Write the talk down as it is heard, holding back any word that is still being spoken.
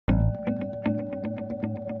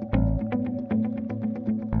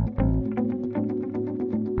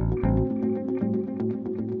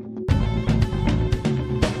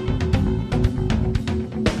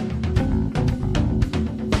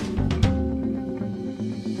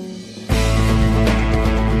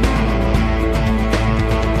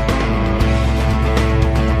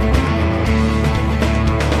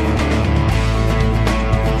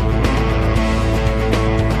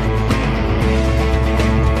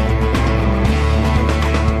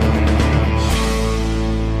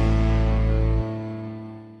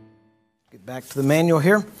Back to the manual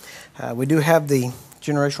here. We do have the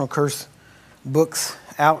Generational Curse books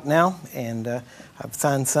out now, and I've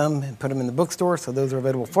signed some and put them in the bookstore, so those are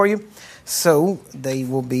available for you. So they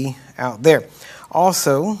will be out there.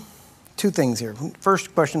 Also, two things here.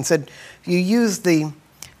 First question said, you used the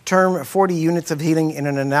term 40 units of healing in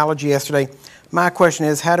an analogy yesterday. My question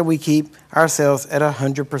is, how do we keep ourselves at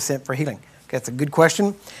 100% for healing? That's a good question.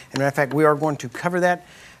 And matter of fact, we are going to cover that.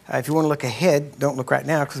 If you want to look ahead, don't look right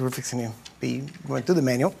now because we're fixing to be going through the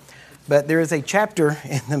manual. But there is a chapter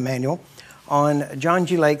in the manual on John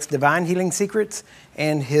G. Lake's Divine Healing Secrets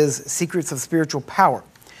and his Secrets of Spiritual Power.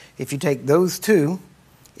 If you take those two,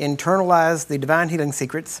 internalize the Divine Healing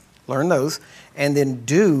Secrets, learn those, and then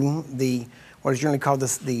do what is generally called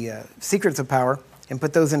the Secrets of Power, and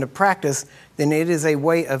put those into practice, then it is a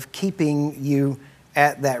way of keeping you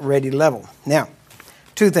at that ready level. Now,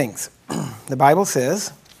 two things. The Bible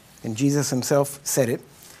says, and Jesus himself said it,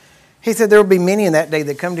 he said there will be many in that day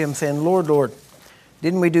that come to him saying, Lord, Lord,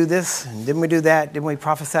 didn't we do this? And didn't we do that? Didn't we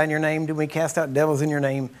prophesy in your name? Didn't we cast out devils in your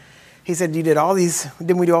name? He said,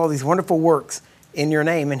 didn't we do all these wonderful works in your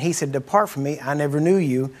name? And he said, depart from me, I never knew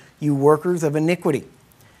you, you workers of iniquity.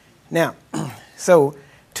 Now, so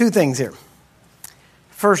two things here.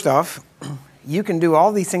 First off, you can do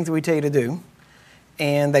all these things that we tell you to do,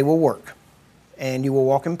 and they will work. And you will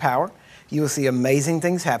walk in power. You will see amazing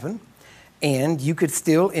things happen. And you could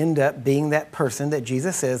still end up being that person that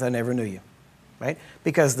Jesus says, I never knew you. Right?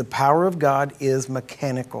 Because the power of God is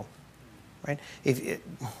mechanical. Right? I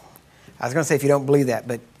was going to say if you don't believe that,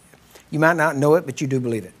 but you might not know it, but you do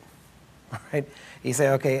believe it. Right? You say,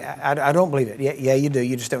 okay, I don't believe it. Yeah, you do.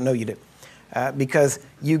 You just don't know you do. Because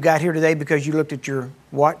you got here today because you looked at your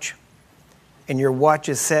watch, and your watch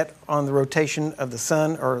is set on the rotation of the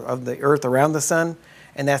sun or of the earth around the sun,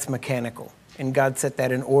 and that's mechanical. And God set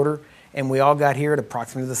that in order, and we all got here at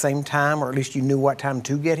approximately the same time, or at least you knew what time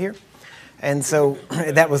to get here. And so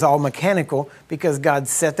that was all mechanical because God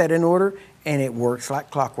set that in order, and it works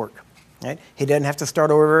like clockwork. Right? He doesn't have to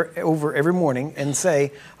start over every morning and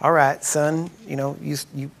say, all right, sun,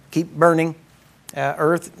 you keep burning.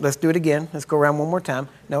 Earth, let's do it again. Let's go around one more time.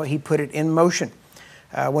 No, he put it in motion.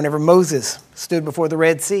 Whenever Moses stood before the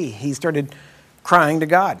Red Sea, he started crying to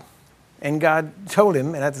God. And God told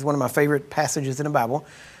him, and that's one of my favorite passages in the Bible,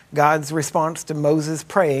 God's response to Moses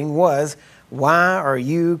praying was, why are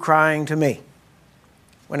you crying to me?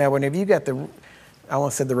 Whenever you got I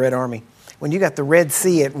almost said the Red Army. When you got the Red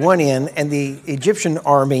Sea at one end and the Egyptian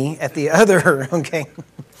army at the other, okay,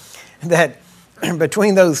 that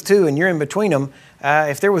between those two, and you're in between them,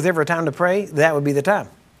 if there was ever a time to pray, that would be the time.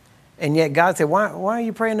 And yet God said, why are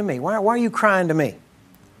you praying to me? Why are you crying to me?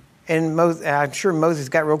 And I'm sure Moses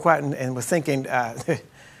got real quiet and was thinking,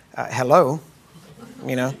 hello,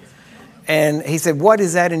 And he said, what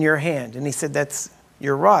is that in your hand? And he said, that's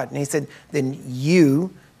your rod. And he said, then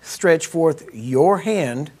you stretch forth your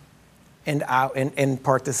hand and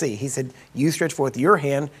part the sea. He said, you stretch forth your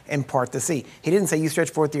hand and part the sea. He didn't say you stretch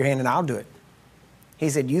forth your hand and I'll do it. He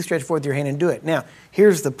said, you stretch forth your hand and do it. Now,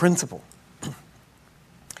 here's the principle.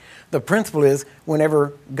 The principle is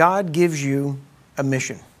whenever God gives you a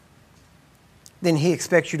mission, then he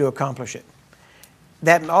expects you to accomplish it.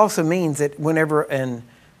 That also means that whenever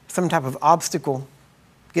some type of obstacle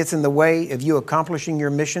gets in the way of you accomplishing your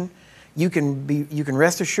mission, you can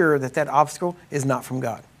rest assured that obstacle is not from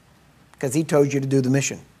God because he told you to do the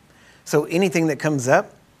mission. So anything that comes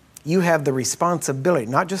up, you have the responsibility,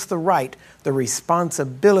 not just the right, the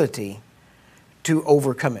responsibility to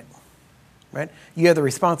overcome it. Right? You have the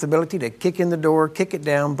responsibility to kick in the door, kick it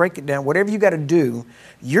down, break it down, whatever you got to do.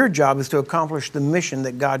 Your job is to accomplish the mission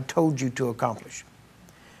that God told you to accomplish.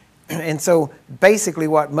 And so basically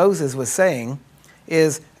what Moses was saying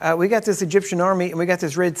is, we got this Egyptian army and we got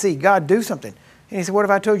this Red Sea. God, do something. And he said, what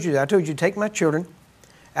have I told you? I told you to take my children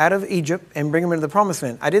out of Egypt and bring them into the promised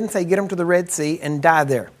land. I didn't say get them to the Red Sea and die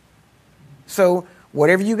there. So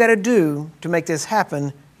whatever you got to do to make this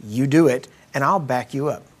happen, you do it, and I'll back you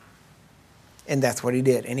up. And that's what he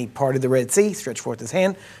did. And he parted the Red Sea, stretched forth his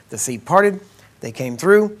hand. The sea parted. They came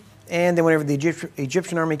through. And then whenever the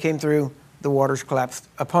Egyptian army came through, the waters collapsed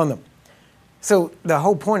upon them. So the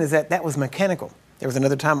whole point is that was mechanical. There was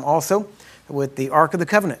another time also with the Ark of the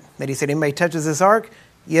Covenant that he said, anybody touches this ark,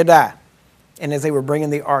 you die. And as they were bringing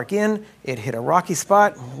the ark in, it hit a rocky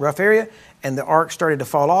spot, rough area, and the ark started to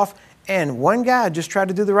fall off. And one guy just tried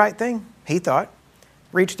to do the right thing, he thought,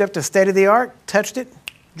 reached up to steady the ark, touched it,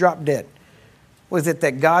 dropped dead. Was it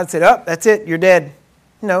that God said, oh, that's it, you're dead?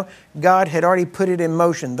 No, God had already put it in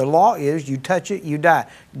motion. The law is you touch it, you die.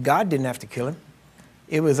 God didn't have to kill him.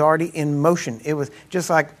 It was already in motion. It was just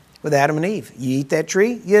like with Adam and Eve. You eat that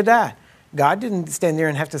tree, you die. God didn't stand there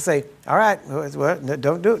and have to say, all right, well,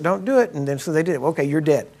 don't do it. And then so they did it. Okay, you're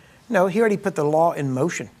dead. No, he already put the law in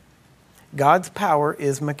motion. God's power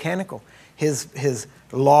is mechanical. His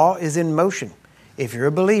law is in motion. If you're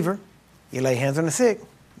a believer, you lay hands on the sick,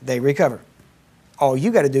 they recover. All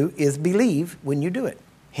you got to do is believe when you do it,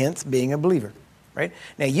 hence being a believer. Right?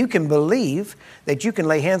 Now, you can believe that you can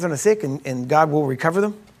lay hands on the sick and God will recover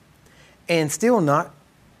them and still not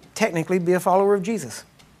technically be a follower of Jesus,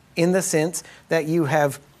 in the sense that you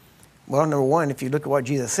have, well, number one, if you look at what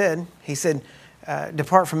Jesus said, he said,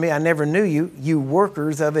 depart from me, I never knew you, you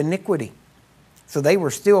workers of iniquity. So they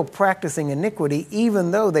were still practicing iniquity,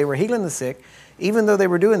 even though they were healing the sick, even though they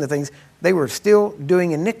were doing the things, they were still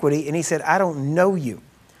doing iniquity. And he said, I don't know you.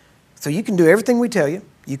 So you can do everything we tell you.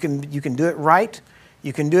 You can do it right.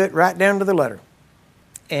 You can do it right down to the letter.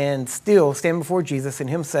 And still stand before Jesus and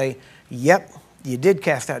him say, yep, you did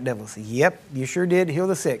cast out devils. Yep, you sure did heal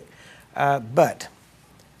the sick. But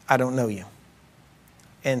I don't know you.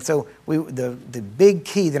 And so the big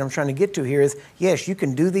key that I'm trying to get to here is, yes, you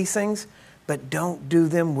can do these things, but don't do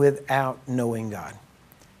them without knowing God.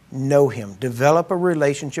 Know him. Develop a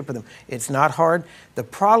relationship with him. It's not hard. The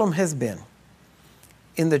problem has been,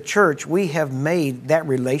 in the church, we have made that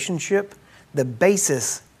relationship the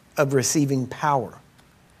basis of receiving power.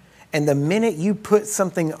 And the minute you put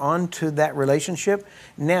something onto that relationship,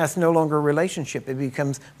 now it's no longer a relationship. It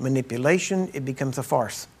becomes manipulation. It becomes a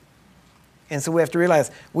farce. And so we have to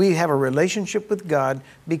realize we have a relationship with God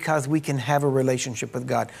because we can have a relationship with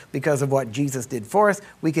God. Because of what Jesus did for us,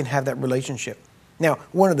 we can have that relationship. Now,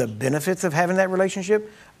 one of the benefits of having that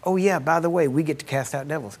relationship, oh yeah, by the way, we get to cast out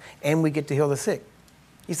devils and we get to heal the sick.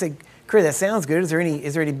 You say, Chris, that sounds good. Is there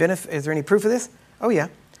any benefit? Is there any proof of this? Oh yeah.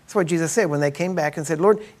 That's what Jesus said when they came back and said,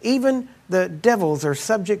 Lord, even the devils are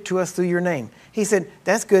subject to us through your name. He said,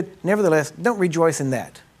 that's good. Nevertheless, don't rejoice in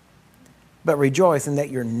that, but rejoice in that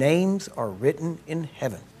your names are written in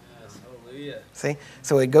heaven. Yes, hallelujah. See?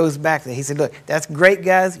 So it goes back there. He said, look, that's great,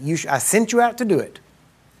 guys. I sent you out to do it,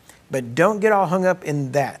 but don't get all hung up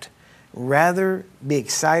in that. Rather, be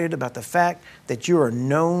excited about the fact that you are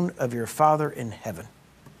known of your Father in heaven.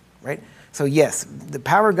 Right? So yes, the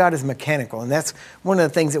power of God is mechanical, and that's one of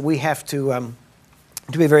the things that we have to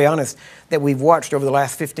be very honest, that we've watched over the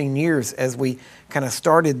last 15 years as we kind of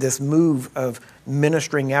started this move of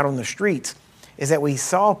ministering out on the streets, is that we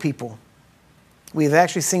saw people. We've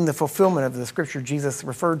actually seen the fulfillment of the scripture Jesus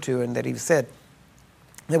referred to and that he said,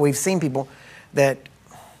 that we've seen people that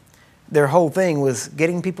their whole thing was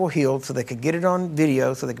getting people healed so they could get it on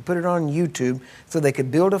video, so they could put it on YouTube, so they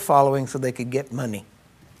could build a following, so they could get money.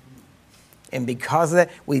 And because of that,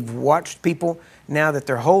 we've watched people now that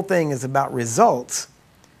their whole thing is about results,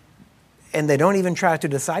 and they don't even try to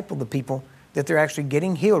disciple the people that they're actually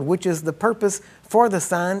getting healed, which is the purpose for the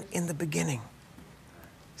sign in the beginning.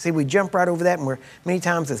 See, we jump right over that, and we're many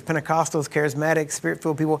times as Pentecostals, charismatic,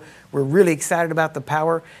 spirit-filled people, we're really excited about the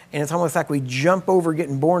power, and it's almost like we jump over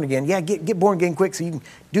getting born again. Yeah, get born again quick so you can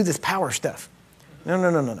do this power stuff.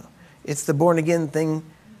 No. It's the born again thing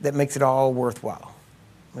that makes it all worthwhile.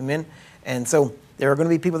 Amen? And so there are going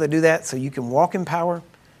to be people that do that so you can walk in power.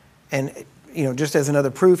 And, just as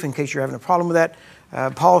another proof, in case you're having a problem with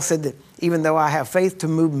that, Paul said that even though I have faith to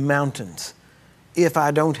move mountains, if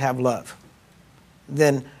I don't have love,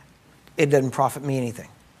 then it doesn't profit me anything.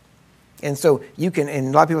 And so and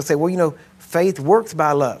a lot of people say, well, faith works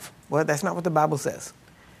by love. Well, that's not what the Bible says.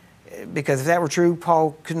 Because if that were true,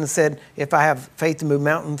 Paul couldn't have said, if I have faith to move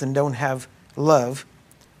mountains and don't have love,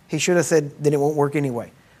 he should have said, then it won't work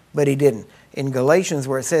anyway. But he didn't. In Galatians,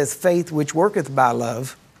 where it says faith which worketh by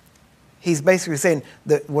love, he's basically saying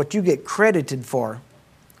that what you get credited for,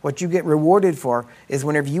 what you get rewarded for, is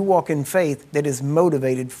whenever you walk in faith that is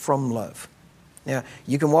motivated from love. Now,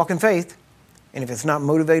 you can walk in faith, and if it's not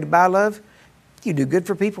motivated by love, you do good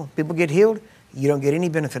for people. People get healed. You don't get any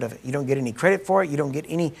benefit of it. You don't get any credit for it. You don't get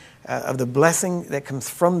any of the blessing that comes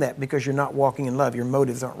from that because you're not walking in love. Your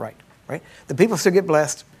motives aren't right. Right? The people still get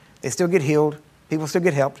blessed. They still get healed. People still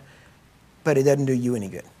get helped, but it doesn't do you any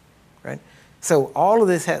good, right? So all of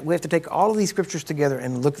this, we have to take all of these scriptures together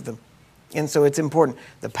and look at them. And so it's important.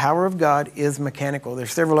 The power of God is mechanical.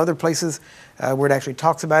 There's several other places where it actually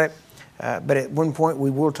talks about it, but at one point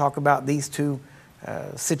we will talk about these two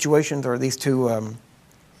situations or these two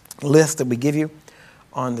lists that we give you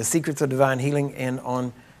on the secrets of divine healing and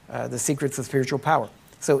on the secrets of spiritual power.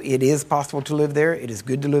 So it is possible to live there. It is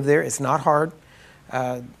good to live there. It's not hard.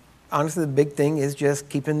 Honestly, the big thing is just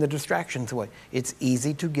keeping the distractions away. It's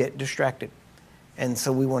easy to get distracted. And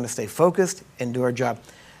so we want to stay focused and do our job.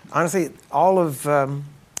 Honestly, all of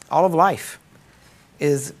life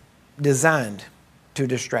is designed to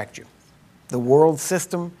distract you. the world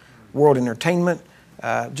system, world entertainment,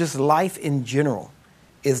 just life in general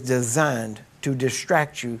is designed to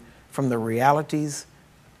distract you from the realities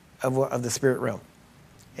of the spirit realm.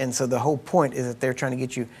 And so the whole point is that they're trying to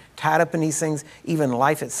get you tied up in these things, even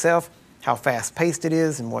life itself, how fast-paced it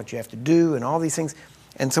is and what you have to do and all these things.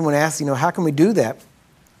 And someone asks, how can we do that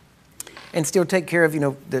and still take care of,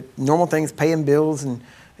 the normal things, paying bills and,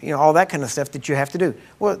 all that kind of stuff that you have to do?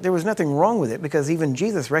 Well, there was nothing wrong with it because even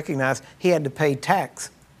Jesus recognized he had to pay tax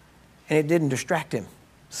and it didn't distract him.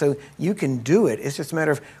 So you can do it. It's just a matter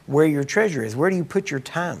of where your treasure is. Where do you put your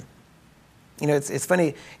time? It's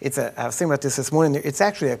funny. I was thinking about this morning. It's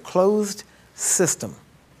actually a closed system,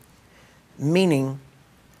 meaning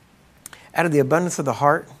out of the abundance of the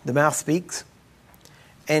heart, the mouth speaks.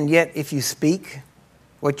 And yet, if you speak,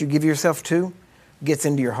 what you give yourself to gets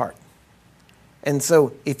into your heart. And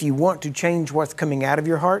so if you want to change what's coming out of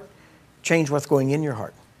your heart, change what's going in your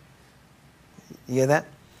heart. You hear that?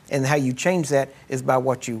 And how you change that is by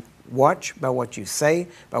what you watch, by what you say,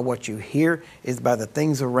 by what you hear, is by the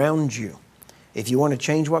things around you. If you want to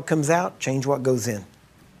change what comes out, change what goes in.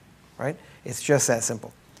 Right? It's just that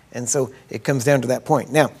simple. And so it comes down to that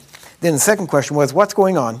point. Now, then the second question was, what's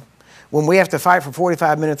going on when we have to fight for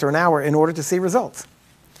 45 minutes or an hour in order to see results?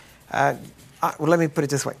 Well, let me put it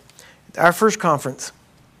this way. Our first conference,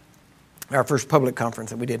 our first public conference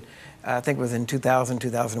that we did, I think it was in 2000,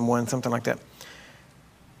 2001, something like that.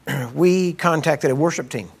 We contacted a worship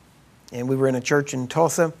team, and we were in a church in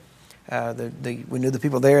Tulsa. We knew the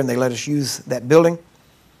people there, and they let us use that building.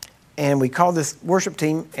 And we called this worship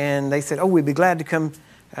team, and they said, we'd be glad to come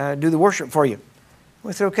do the worship for you.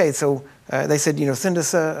 We said, okay. So they said, send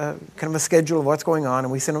us a kind of a schedule of what's going on,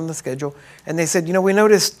 and we sent them the schedule. And they said, we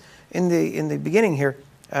noticed in the beginning here,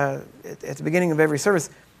 at the beginning of every service,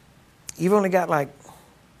 you've only got like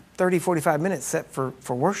 30, 45 minutes set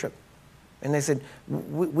for worship. And they said,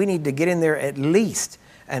 we need to get in there at least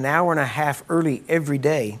an hour and a half early every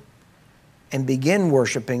day and begin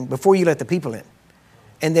worshiping before you let the people in.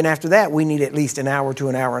 And then after that, we need at least an hour to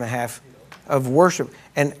an hour and a half of worship.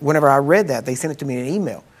 And whenever I read that, they sent it to me in an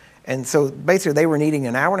email. And so basically they were needing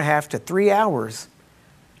an hour and a half to 3 hours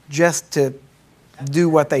just to do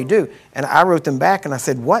what they do. And I wrote them back and I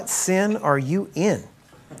said, what sin are you in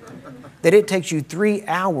that it takes you 3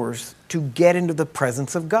 hours to get into the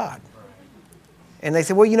presence of God? And they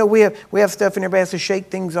said, well, we have stuff and everybody has to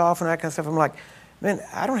shake things off and that kind of stuff. I'm like, man,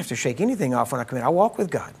 I don't have to shake anything off when I come in. I walk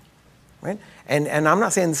with God, right? And I'm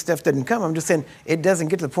not saying the stuff doesn't come. I'm just saying it doesn't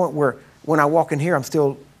get to the point where when I walk in here, I'm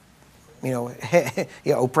still,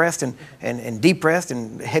 oppressed and depressed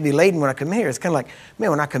and heavy laden when I come in here. It's kind of like,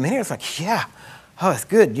 man, when I come in here, it's like, yeah, it's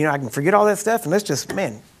good. I can forget all that stuff and let's just,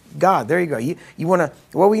 man, God, there you go. You want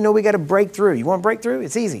to, we got to break through. You want to break through?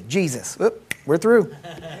 It's easy. Jesus. Oop, we're through.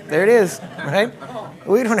 There it is, right?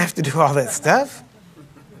 We don't have to do all that stuff.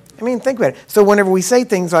 I mean, think about it. So whenever we say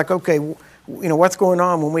things like, okay, what's going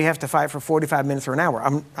on when we have to fight for 45 minutes or an hour?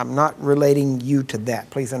 I'm not relating you to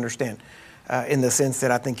that. Please understand, in the sense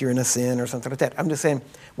that I think you're in a sin or something like that. I'm just saying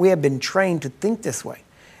we have been trained to think this way.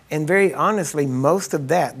 And very honestly, most of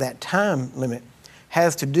that time limit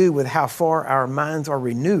has to do with how far our minds are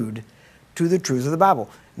renewed to the truths of the Bible.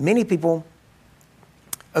 Many people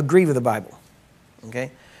agree with the Bible.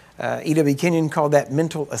 Okay, E.W. Kenyon called that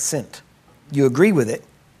mental assent. You agree with it,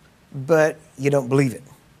 but you don't believe it.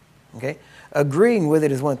 Okay, agreeing with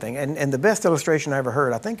it is one thing, and the best illustration I ever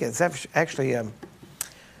heard, I think it's actually,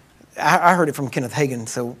 I heard it from Kenneth Hagin,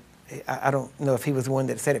 so I don't know if he was the one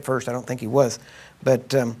that said it first. I don't think he was,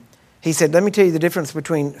 but he said, let me tell you the difference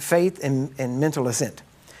between faith and mental assent.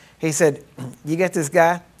 He said, you got this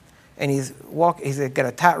guy, and he's got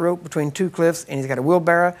a tightrope between two cliffs, and he's got a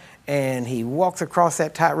wheelbarrow, and he walks across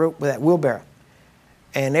that tightrope with that wheelbarrow.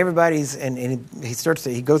 And everybody's, and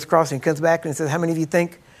he goes across and he comes back and he says, how many of you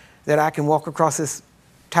think that I can walk across this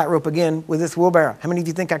tightrope again with this wheelbarrow? How many of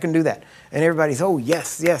you think I can do that? And everybody's, oh,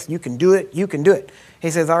 yes, you can do it, you can do it.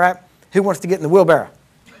 He says, all right, who wants to get in the wheelbarrow?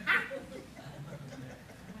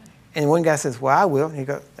 And one guy says, well, I will. And he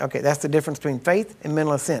goes, okay, that's the difference between faith and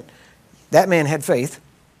mental assent. That man had faith.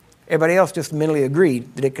 Everybody else just mentally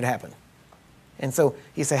agreed that it could happen. And so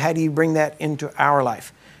he said, how do you bring that into our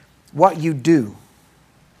life? What you do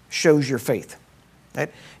shows your faith.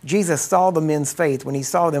 Right? Jesus saw the men's faith when he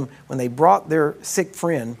saw them, when they brought their sick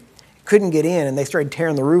friend, couldn't get in, and they started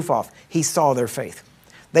tearing the roof off. He saw their faith.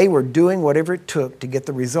 They were doing whatever it took to get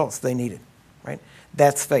the results they needed. Right?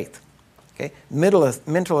 That's faith. Okay?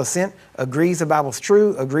 Mental assent agrees the Bible's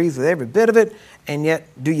true, agrees with every bit of it, and yet,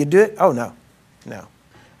 do you do it? Oh, no.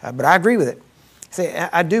 But I agree with it. See,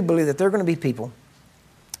 I do believe that there are going to be people,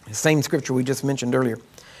 the same scripture we just mentioned earlier,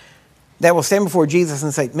 that will stand before Jesus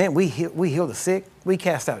and say, man, we healed the sick, we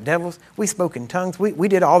cast out devils, we spoke in tongues, we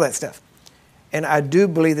did all that stuff. And I do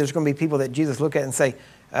believe there's going to be people that Jesus look at and say,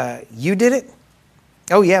 you did it?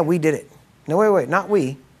 Oh yeah, we did it. No, wait, not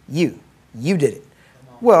we, you did it.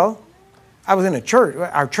 Well, I was in a church,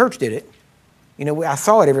 our church did it. You know, I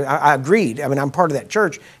saw it, I agreed. I mean, I'm part of that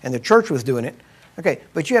church, and the church was doing it. Okay,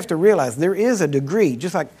 but you have to realize there is a degree,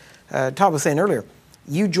 just like Todd was saying earlier,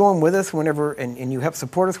 you join with us whenever, and you help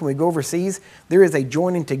support us when we go overseas. There is a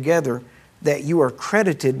joining together that you are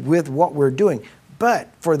credited with what we're doing. But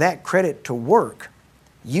for that credit to work,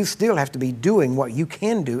 you still have to be doing what you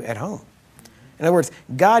can do at home. In other words,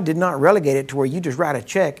 God did not relegate it to where you just write a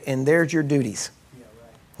check and there's your duties.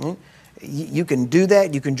 Yeah, right. You can do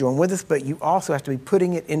that, you can join with us, but you also have to be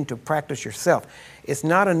putting it into practice yourself. It's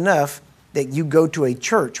not enough that you go to a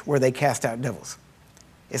church where they cast out devils.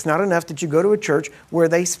 It's not enough that you go to a church where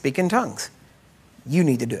they speak in tongues. You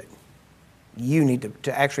need to do it. You need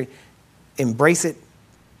to actually embrace it,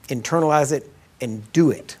 internalize it, and do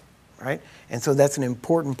it, right? And so that's an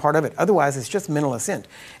important part of it. Otherwise, it's just mental assent.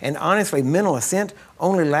 And honestly, mental assent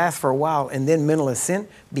only lasts for a while, and then mental assent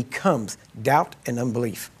becomes doubt and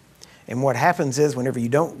unbelief. And what happens is whenever you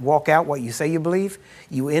don't walk out what you say you believe,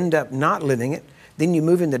 you end up not living it. Then you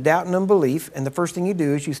move into doubt and unbelief, and the first thing you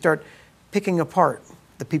do is you start picking apart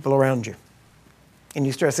the people around you. And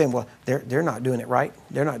you start saying, well, they're not doing it right.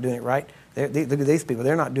 They're not doing it right. Look at these people.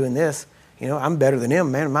 They're not doing this. You know, I'm better than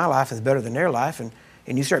them. Man, my life is better than their life.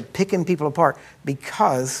 And you start picking people apart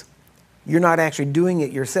because you're not actually doing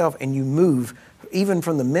it yourself, and you move even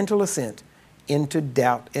from the mental assent into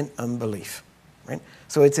doubt and unbelief. Right?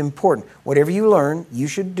 So it's important. Whatever you learn, you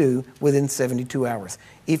should do within 72 hours.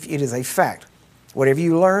 If it is a fact, whatever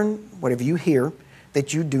you learn, whatever you hear,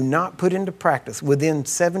 that you do not put into practice within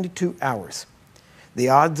 72 hours, the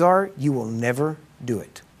odds are you will never do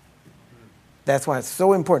it. That's why it's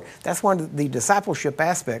so important. That's why the discipleship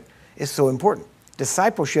aspect is so important.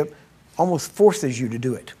 Discipleship almost forces you to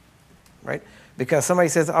do it, right? Because somebody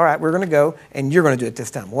says, all right, we're going to go, and you're going to do it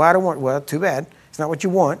this time. Well, I don't want, well, too bad. It's not what you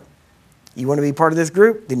want. You want to be part of this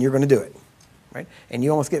group, then you're going to do it, right? And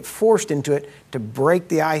you almost get forced into it to break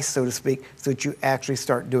the ice, so to speak, so that you actually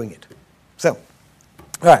start doing it. So,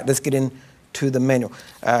 all right, let's get into the manual.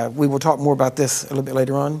 We will talk more about this a little bit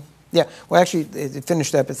later on. Yeah, well, actually, it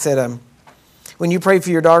finished up. It said, when you prayed for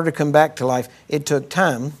your daughter to come back to life, it took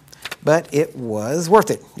time, but it was worth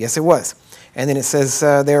it. Yes, it was. And then it says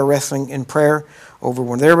they are wrestling in prayer over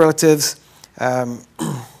one of their relatives.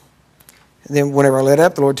 Then whenever I let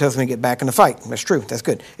up, the Lord tells me to get back in the fight. That's true. That's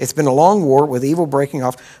good. It's been a long war with evil breaking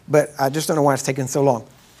off, but I just don't know why it's taken so long.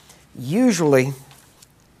 Usually,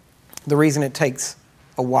 the reason it takes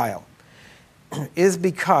a while is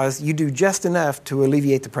because you do just enough to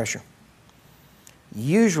alleviate the pressure.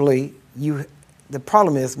 Usually, the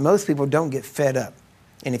problem is most people don't get fed up.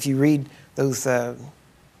 And if you read those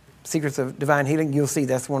Secrets of Divine Healing, you'll see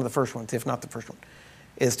that's one of the first ones, if not the first one,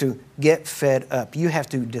 is to get fed up. You have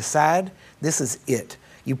to decide this is it.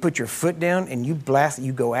 You put your foot down and you blast it.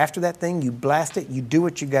 You go after that thing, you blast it, you do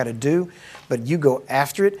what you got to do, but you go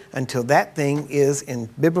after it until that thing is, in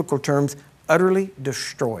biblical terms, utterly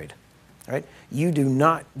destroyed. Right? You do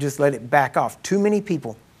not just let it back off. Too many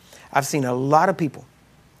people, I've seen a lot of people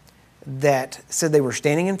that said they were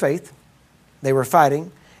standing in faith, they were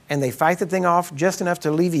fighting, and they fight the thing off just enough to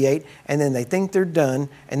alleviate, and then they think they're done,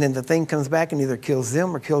 and then the thing comes back and either kills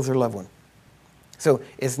them or kills their loved one. So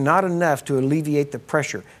it's not enough to alleviate the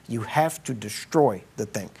pressure. You have to destroy the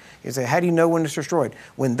thing. You say, how do you know when it's destroyed?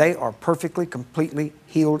 When they are perfectly, completely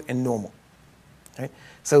healed and normal. Right?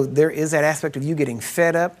 So there is that aspect of you getting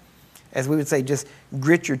fed up. As we would say, just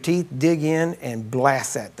grit your teeth, dig in, and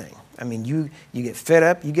blast that thing. I mean, you get fed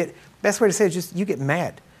up. Best way to say it is just you get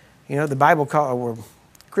mad. You know, the Bible or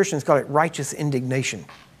Christians call it righteous indignation.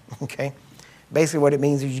 Okay? Basically what it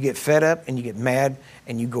means is you get fed up and you get mad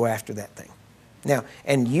and you go after that thing. Now,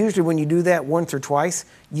 and usually when you do that once or twice,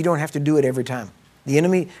 you don't have to do it every time. The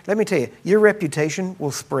enemy, let me tell you, your reputation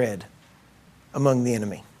will spread among the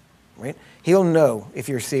enemy. Right? He'll know if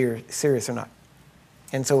you're serious or not.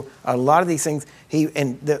 And so a lot of these things,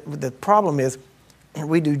 the problem is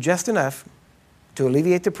we do just enough to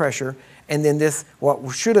alleviate the pressure, and then this,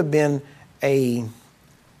 what should have been a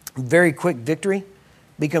very quick victory,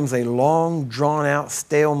 becomes a long, drawn-out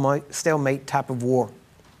stalemate type of war.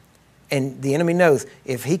 And the enemy knows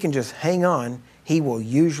if he can just hang on, he will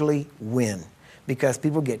usually win. Because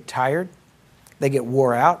people get tired, they get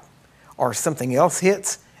wore out, or something else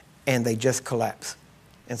hits, and they just collapse.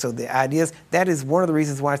 And so the idea is, that is one of the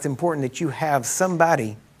reasons why it's important that you have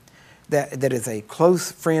somebody that is a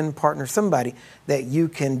close friend, partner, somebody that you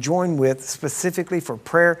can join with specifically for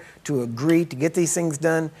prayer, to agree to get these things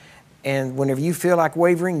done. And whenever you feel like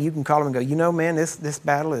wavering, you can call them and go, you know, man, this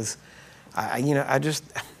battle is, I'm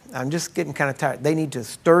just getting kind of tired. They need to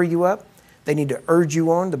stir you up. They need to urge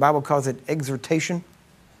you on. The Bible calls it exhortation.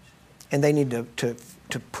 And they need to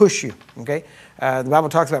push you, okay? The Bible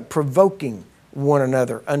talks about provoking one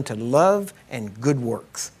another unto love and good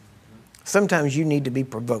works. Sometimes you need to be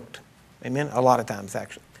provoked. Amen? A lot of times,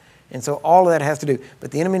 actually. And so all of that has to do.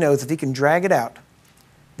 But the enemy knows if he can drag it out,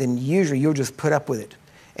 then usually you'll just put up with it.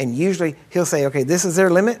 And usually he'll say, okay, this is their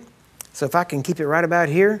limit. So if I can keep it right about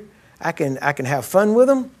here, I can have fun with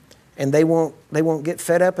them, and they won't get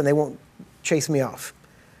fed up, and they won't chase me off.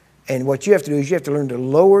 And what you have to do is you have to learn to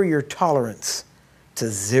lower your tolerance to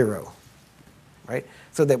 0, right?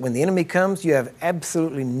 So that when the enemy comes, you have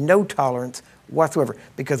absolutely no tolerance whatsoever,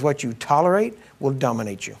 because what you tolerate will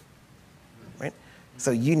dominate you, right?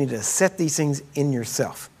 So you need to set these things in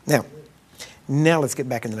yourself. Now let's get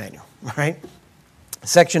back in the manual, all right?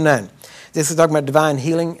 Section 9. This is talking about divine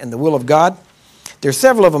healing and the will of God. There's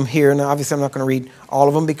several of them here, and obviously I'm not going to read all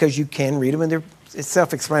of them because you can read them, and it's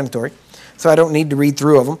self-explanatory. So I don't need to read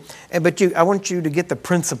through of them. But I want you to get the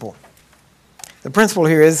principle. The principle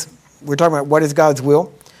here is, we're talking about what is God's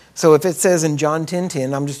will. So if it says in John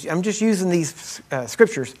 10:10, I'm just using these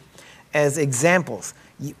scriptures as examples.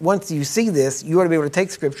 Once you see this, you ought to be able to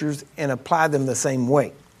take scriptures and apply them the same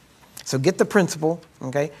way. So get the principle,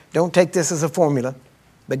 okay? Don't take this as a formula,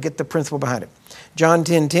 but get the principle behind it. John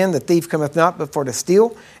 10:10, the thief cometh not but for to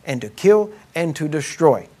steal and to kill and to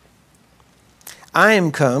destroy. I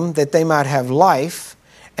am come that they might have life,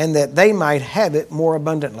 and that they might have it more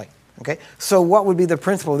abundantly. Okay? So what would be the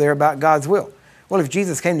principle there about God's will? Well, if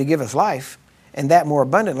Jesus came to give us life, and that more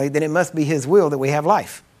abundantly, then it must be his will that we have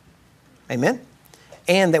life. Amen?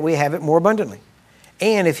 And that we have it more abundantly.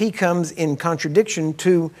 And if he comes in contradiction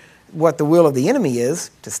to what the will of the enemy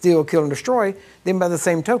is, to steal, kill, and destroy, then by the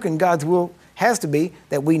same token, God's will has to be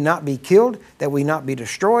that we not be killed, that we not be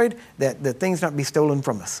destroyed, that the things not be stolen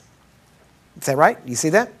from us. Is that right? You see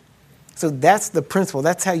that? So that's the principle.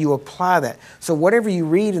 That's how you apply that. So whatever you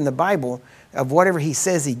read in the Bible, of whatever he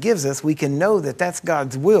says he gives us, we can know that that's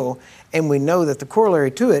God's will, and we know that the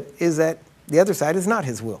corollary to it is that the other side is not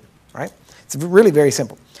his will, right? It's really very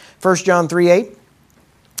simple. 1 John 3:8,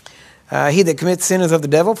 he that commits sin is of the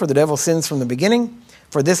devil, for the devil sins from the beginning.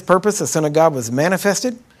 For this purpose the Son of God was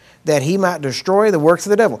manifested, that he might destroy the works of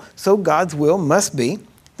the devil. So God's will must be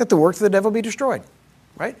that the works of the devil be destroyed,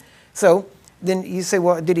 right? So then you say,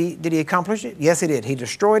 well, did he accomplish it? Yes, he did. He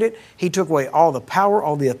destroyed it. He took away all the power,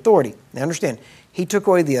 all the authority. Now understand, he took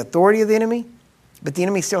away the authority of the enemy, but the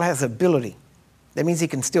enemy still has ability. That means he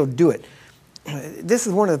can still do it. This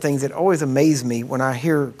is one of the things that always amazes me when I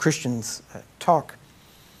hear Christians talk,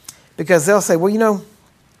 because they'll say, well, you know,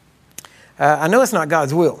 I know it's not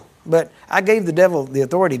God's will, but I gave the devil the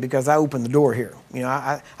authority because I opened the door here. You know,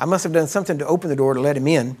 I must have done something to open the door to let him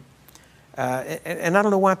in. And I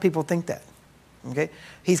don't know why people think that. Okay,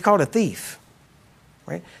 he's called a thief,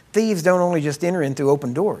 right? Thieves don't only just enter in through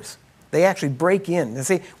open doors; they actually break in. And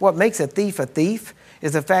see, what makes a thief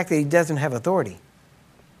is the fact that he doesn't have authority.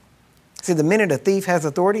 See, the minute a thief has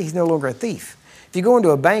authority, he's no longer a thief. If you go into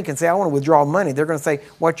a bank and say, "I want to withdraw money," they're going to say,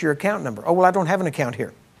 "What's your account number?" "Oh, well, I don't have an account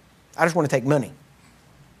here. I just want to take money."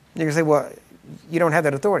 You're going to say, "Well, you don't have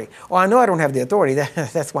that authority." "Oh, I know I don't have the authority.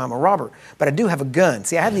 That's why I'm a robber. But I do have a gun.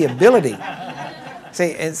 See, I have the ability."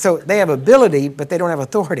 See, and so they have ability, but they don't have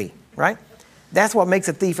authority, right? That's what makes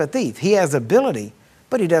a thief a thief. He has ability,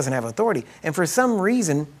 but he doesn't have authority. And for some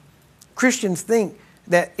reason, Christians think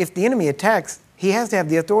that if the enemy attacks, he has to have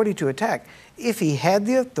the authority to attack. If he had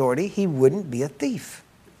the authority, he wouldn't be a thief.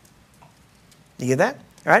 You get that?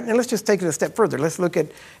 All right, now let's just take it a step further. Let's look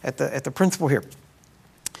at the principle here.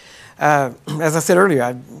 As I said earlier,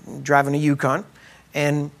 I'm driving a Yukon,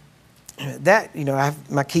 and that, you know, I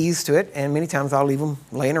have my keys to it, and many times I'll leave them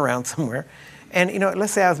laying around somewhere. And, you know,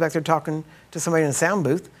 let's say I was back there talking to somebody in a sound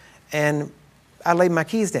booth, and I laid my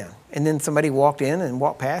keys down. And then somebody walked in and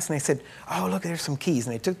walked past, and they said, "Oh, look, there's some keys."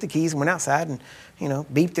 And they took the keys and went outside and, you know,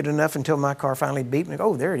 beeped it enough until my car finally beeped. And they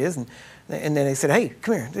go, "Oh, there it is." And then they said, "Hey,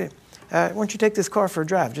 come here. Why don't you take this car for a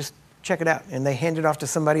drive? Just check it out." And they hand it off to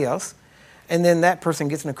somebody else. And then that person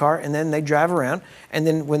gets in the car, and then they drive around. And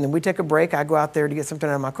then when we take a break, I go out there to get something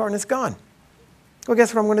out of my car, and it's gone. Well,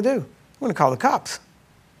 guess what I'm going to do? I'm going to call the cops.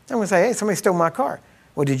 I'm going to say, "Hey, somebody stole my car."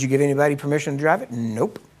 "Well, did you give anybody permission to drive it?"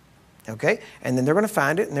 "Nope." Okay? And then they're going to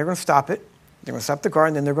find it, and they're going to stop it. They're going to stop the car,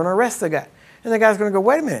 and then they're going to arrest the guy. And the guy's going to go,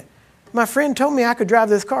 "Wait a minute. My friend told me I could drive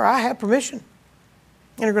this car. I have permission."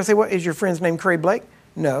 And they're going to say, "What, is your friend's name Curry Blake?"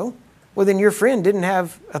 "No." well, then your friend didn't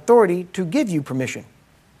have authority to give you permission.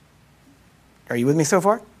 Are you with me so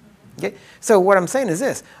far? Okay. So what I'm saying is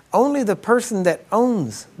this. Only the person that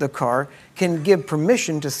owns the car can give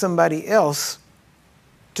permission to somebody else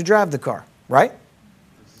to drive the car, right?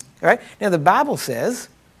 Right? Now, the Bible says,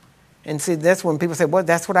 and see, that's when people say, well,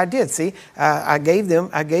 that's what I did. See, I gave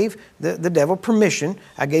the devil permission.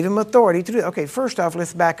 I gave him authority to do it. Okay, first off,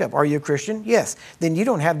 let's back up. Are you a Christian? Yes. Then you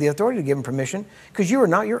don't have the authority to give him permission because you are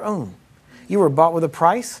not your own. You were bought with a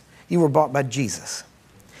price. You were bought by Jesus.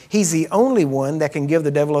 He's the only one that can give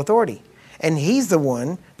the devil authority. And he's the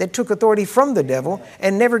one that took authority from the devil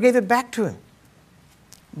and never gave it back to him.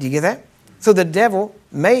 Do you get that? So the devil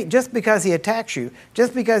may, just because he attacks you,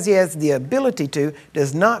 just because he has the ability to,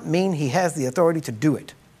 does not mean he has the authority to do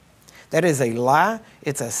it. That is a lie.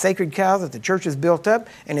 It's a sacred cow that the church has built up,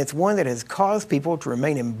 and it's one that has caused people to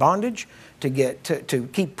remain in bondage, to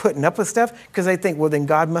keep putting up with stuff, because they think, well, then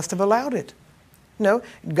God must have allowed it. No,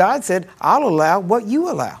 God said, I'll allow what you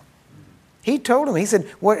allow. He told him, he said,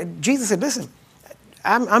 Jesus said, listen,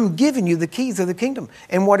 I'm giving you the keys of the kingdom,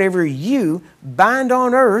 and whatever you bind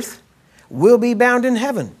on earth will be bound in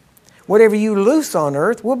heaven. Whatever you loose on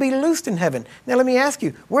earth will be loosed in heaven. Now let me ask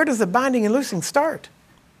you, where does the binding and loosing start?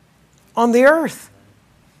 On the earth,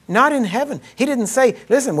 not in heaven. He didn't say,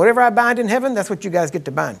 listen, whatever I bind in heaven, that's what you guys get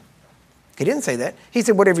to bind. He didn't say that. He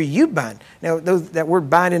said, whatever you bind. Now that word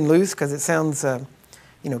bind and loose, because it sounds,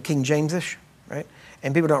 King James-ish, right?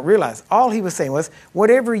 And people don't realize. All he was saying was,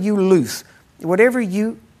 whatever you loose, whatever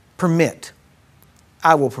you permit,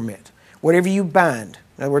 I will permit. Whatever you bind,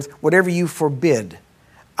 in other words, whatever you forbid,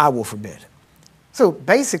 I will forbid. So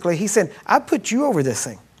basically, he said, I put you over this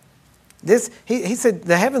thing. He said,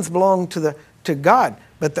 the heavens belong to God,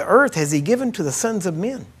 but the earth has he given to the sons of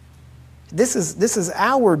men. This is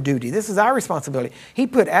our duty. This is our responsibility. He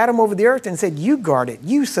put Adam over the earth and said, you guard it,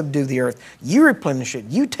 you subdue the earth, you replenish it,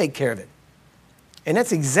 you take care of it. And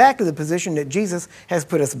that's exactly the position that Jesus has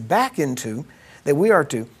put us back into, that we are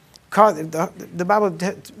to. The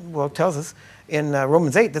Bible tells us in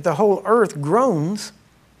Romans 8 that the whole earth groans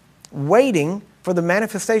waiting for the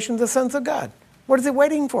manifestation of the sons of God. What is it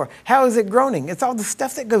waiting for? How is it groaning? It's all the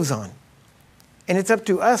stuff that goes on. And it's up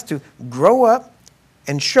to us to grow up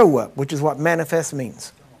and show up, which is what manifest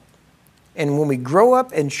means. And when we grow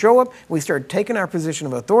up and show up, we start taking our position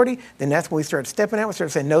of authority, then that's when we start stepping out. We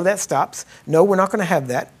start saying, no, that stops. No, we're not going to have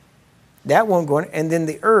that. That won't go on. And then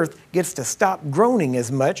the earth gets to stop groaning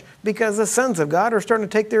as much because the sons of God are starting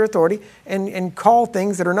to take their authority and call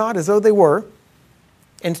things that are not as though they were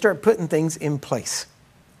and start putting things in place,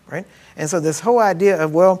 right? And so this whole idea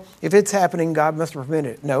of, well, if it's happening, God must have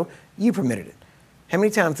permitted it. No, you permitted it. How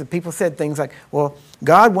many times have people said things like, well,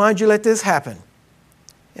 God, why'd you let this happen?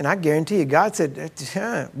 And I guarantee you, God said,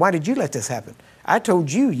 why did you let this happen? I told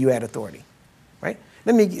you you had authority, right?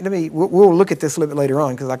 We'll look at this a little bit later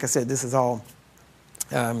on, because like I said, this is all,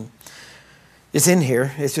 it's in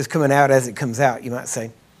here. It's just coming out as it comes out, you might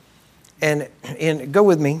say. And go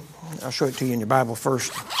with me. I'll show it to you in your Bible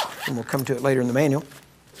first, and we'll come to it later in the manual.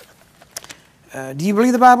 Do you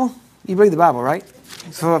believe the Bible? You believe the Bible, right?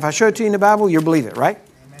 So if I show it to you in the Bible, you'll believe it, right?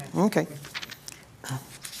 Amen. Okay.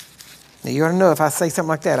 Now, you ought to know if I say something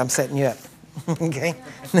like that, I'm setting you up. Okay?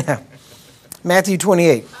 Now, Matthew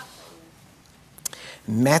 28.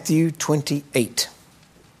 Matthew 28.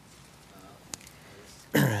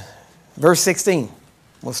 Verse 16.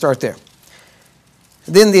 We'll start there.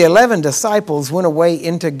 Then the 11 disciples went away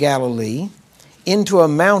into Galilee, into a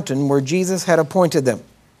mountain where Jesus had appointed them.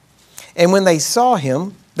 And when they saw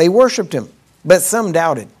him, they worshipped him, but some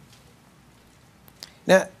doubted.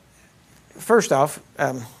 Now, first off,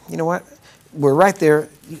 you know what? We're right there.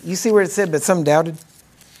 You see where it said, but some doubted?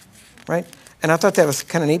 Right? And I thought that was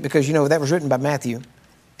kind of neat because, that was written by Matthew,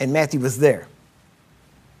 and Matthew was there.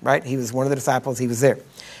 Right? He was one of the disciples. He was there.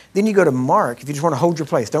 Then you go to Mark, if you just want to hold your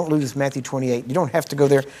place. Don't lose Matthew 28. You don't have to go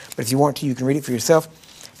there, but if you want to, you can read it for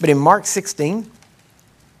yourself. But in Mark 16,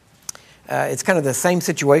 it's kind of the same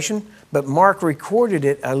situation, but Mark recorded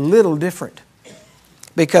it a little different.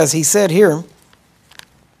 Because he said here,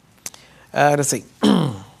 let's see.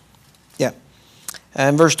 Yeah.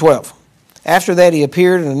 In verse 12. After that he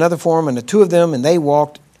appeared in another form unto two of them, and they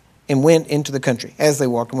walked and went into the country. As they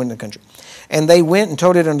walked and went into the country. And they went and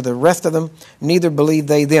told it unto the rest of them, neither believed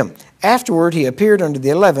they them. Afterward he appeared unto the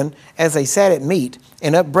 11 as they sat at meat,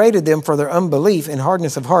 and upbraided them for their unbelief and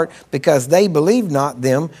hardness of heart, because they believed not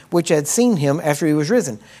them which had seen him after he was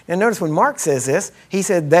risen. Now notice when Mark says this, he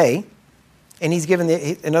said they, and he's given,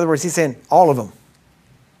 in other words, he's saying all of them.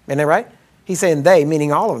 Isn't that right? He's saying they,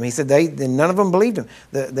 meaning all of them. He said then none of them believed him.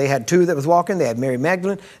 They had two that was walking. They had Mary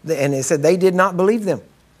Magdalene, and they said they did not believe them.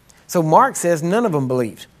 So Mark says none of them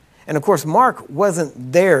believed. And of course, Mark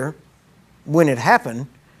wasn't there when it happened,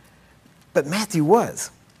 but Matthew was.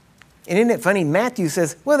 And isn't it funny? Matthew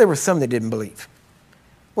says, well, there were some that didn't believe.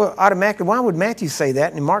 Well, automatically, why would Matthew say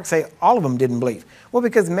that and Mark say all of them didn't believe? Well,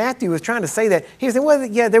 because Matthew was trying to say that. He was saying, well,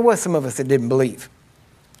 yeah, there was some of us that didn't believe.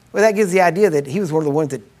 Well, that gives the idea that he was one of the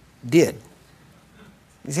ones that did.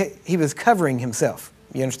 He was covering himself.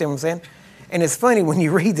 You understand what I'm saying? And it's funny when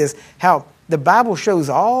you read this, how the Bible shows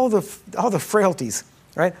all the frailties,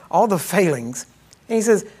 right? All the failings. And he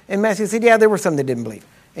says, and Matthew said, yeah, there were some that didn't believe.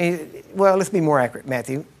 Well, let's be more accurate,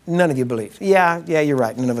 Matthew. None of you believed. Yeah, you're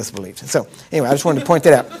right. None of us believed. So anyway, I just wanted to point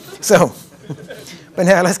that out. So, but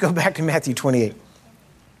now let's go back to Matthew 28.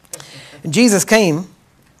 Jesus came,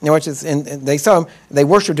 now watch this, and they saw him, they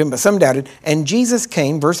worshipped him, but some doubted. And Jesus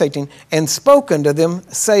came, verse 18, and spoke unto them,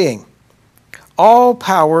 saying, all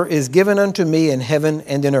power is given unto me in heaven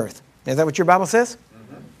and in earth. Is that what your Bible says?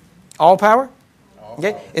 Mm-hmm. All power? All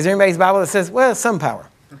okay. Power. Is there anybody's Bible that says, well, some power?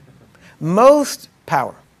 Most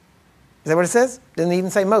power. Is that what it says? Doesn't even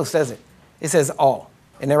say most, does it? It says all.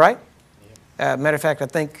 Isn't that right? Yeah. Matter of fact, I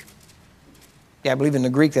think, I believe in the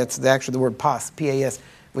Greek that's actually the word pas, P-A-S,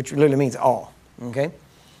 which literally means all. Okay?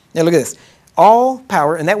 Now look at this. All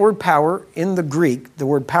power, and that word power in the Greek, the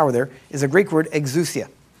word power there, is a Greek word exousia.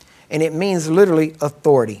 And it means literally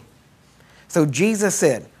authority. So Jesus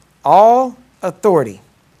said, all authority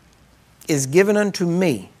is given unto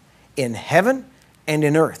me in heaven and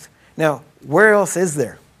in earth. Now, where else is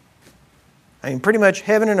there? I mean, pretty much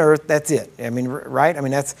heaven and earth, that's it. I mean, right? I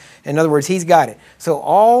mean, that's, in other words, he's got it. So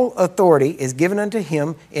all authority is given unto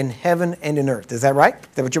him in heaven and in earth. Is that right? Is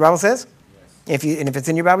that what your Bible says? Yes. If it's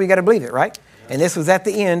in your Bible, you got to believe it, right? Yes. And this was at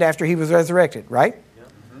the end after he was resurrected, right? Yep.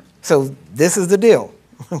 Mm-hmm. So this is the deal,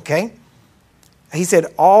 okay? He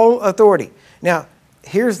said all authority. Now,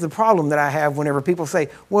 here's the problem that I have whenever people say,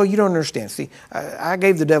 well, you don't understand. See, I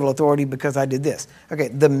gave the devil authority because I did this. Okay,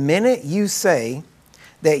 the minute you say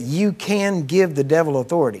that you can give the devil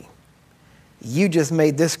authority, you just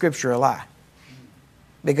made this scripture a lie.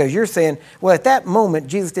 Because you're saying, well, at that moment,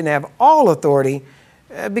 Jesus didn't have all authority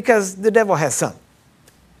because the devil has some.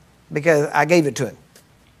 Because I gave it to him.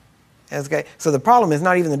 Okay? So the problem is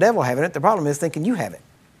not even the devil having it. The problem is thinking you have it.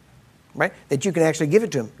 Right? That you can actually give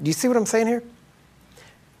it to him. Do you see what I'm saying here?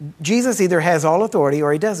 Jesus either has all authority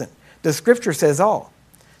or he doesn't. The scripture says all.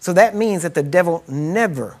 So that means that the devil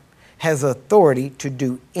never has authority to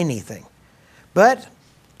do anything. But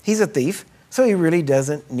he's a thief, so he really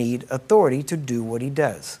doesn't need authority to do what he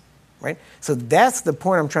does. Right? So that's the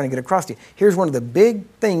point I'm trying to get across to you. Here's one of the big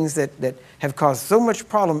things that have caused so much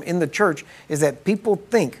problem in the church is that people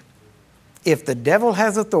think if the devil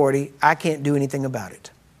has authority, I can't do anything about it.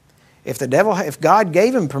 If God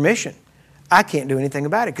gave him permission, I can't do anything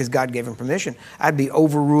about it because God gave him permission. I'd be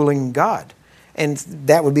overruling God. And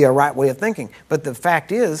that would be a right way of thinking. But the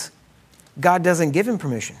fact is, God doesn't give him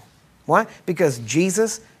permission. Why? Because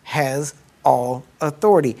Jesus has all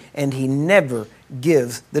authority, and he never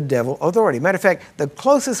gives the devil authority. Matter of fact, the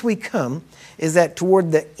closest we come is that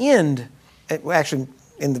toward the end, actually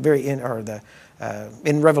in the very end, or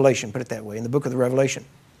in Revelation, put it that way, in the book of the Revelation,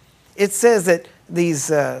 it says that these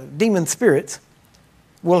demon spirits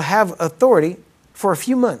will have authority for a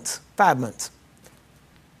few months, 5 months,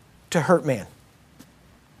 to hurt man.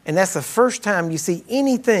 And that's the first time you see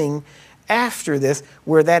anything after this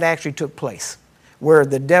where that actually took place, where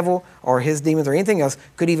the devil or his demons or anything else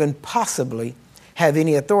could even possibly have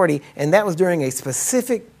any authority. And that was during a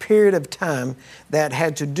specific period of time that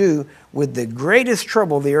had to do with the greatest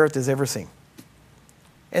trouble the earth has ever seen.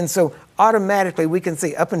 And so automatically we can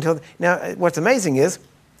see up until, now what's amazing is,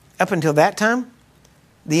 up until that time,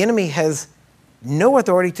 the enemy has no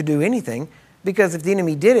authority to do anything, because if the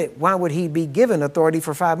enemy did it, why would he be given authority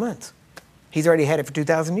for 5 months? He's already had it for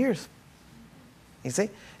 2,000 years. You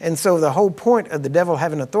see? And so the whole point of the devil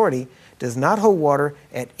having authority does not hold water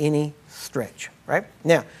at any stretch, right?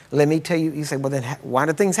 Now, let me tell you, you say, well, then why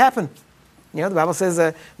do things happen? You know, the Bible says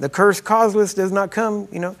the curse causeless does not come,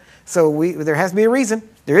 you know. So there has to be a reason.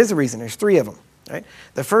 There is a reason. There's 3 of them, right?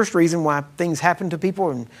 The first reason why things happen to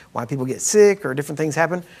people and why people get sick or different things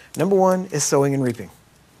happen, number 1 is sowing and reaping.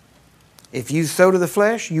 If you sow to the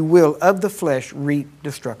flesh, you will of the flesh reap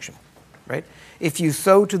destruction, right? If you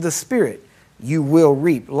sow to the Spirit, you will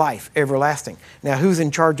reap life everlasting. Now, who's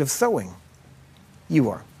in charge of sowing? You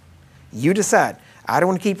are. You decide, I don't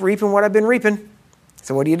want to keep reaping what I've been reaping.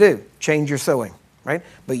 So what do? Change your sowing, right?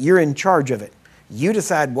 But you're in charge of it. You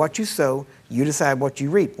decide what you sow. You decide what you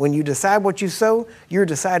reap. When you decide what you sow, you're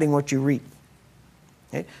deciding what you reap.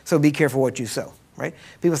 Okay? So be careful what you sow, right?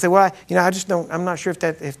 People say, well, I'm not sure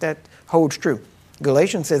if that holds true.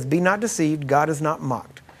 Galatians says, be not deceived, God is not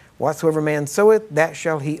mocked. Whatsoever man soweth, that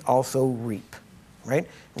shall he also reap. Right?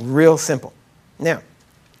 Real simple. Now,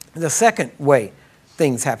 the second way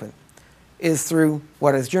things happen is through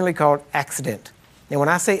what is generally called accident. Now, when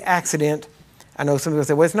I say accident, I know some people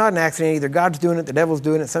say, well, it's not an accident. Either God's doing it, the devil's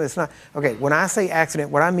doing it, so it's not. Okay, when I say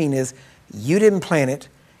accident, what I mean is you didn't plan it.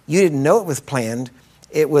 You didn't know it was planned.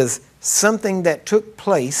 It was something that took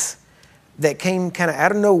place that came kind of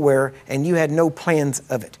out of nowhere, and you had no plans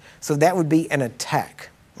of it. So that would be an attack,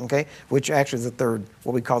 okay, which actually is the third,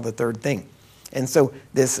 what we call the third thing. And so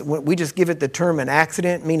we just give it the term an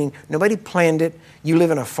accident, meaning nobody planned it. You live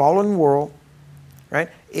in a fallen world, right?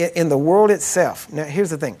 In the world itself. Now,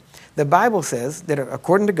 here's the thing. The Bible says that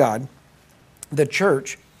according to God, the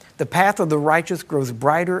church, the path of the righteous grows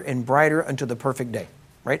brighter and brighter unto the perfect day,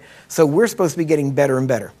 right? So we're supposed to be getting better and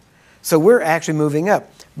better. So we're actually moving up.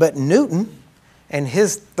 But Newton and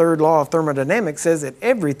his third law of thermodynamics says that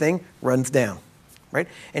everything runs down, right?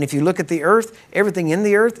 And if you look at the earth, everything in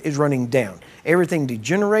the earth is running down. Everything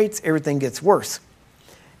degenerates, everything gets worse,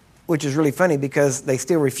 which is really funny because they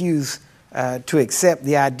still refuse to accept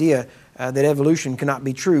the idea that evolution cannot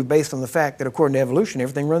be true based on the fact that according to evolution,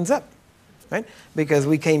 everything runs up, right? Because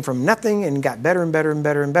we came from nothing and got better and better and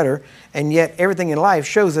better and better, and yet everything in life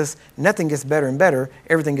shows us nothing gets better and better,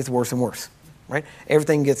 everything gets worse and worse, right?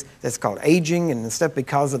 Everything gets, that's called aging and stuff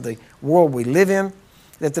because of the world we live in,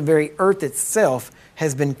 that the very earth itself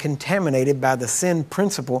has been contaminated by the sin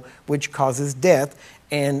principle which causes death,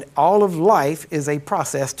 and all of life is a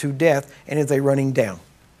process to death and is a running down,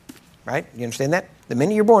 right? You understand that? The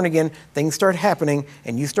minute you're born again, things start happening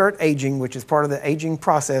and you start aging, which is part of the aging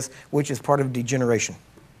process, which is part of degeneration,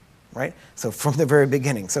 right? So from the very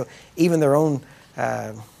beginning. So even their own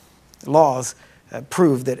laws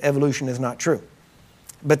prove that evolution is not true.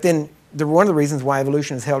 But then one of the reasons why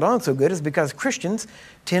evolution is held on so good is because Christians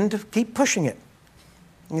tend to keep pushing it.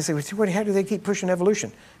 And you say, well, how do they keep pushing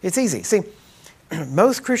evolution? It's easy. See,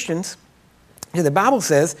 most Christians, the Bible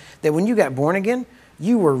says that when you got born again,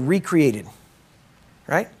 you were recreated,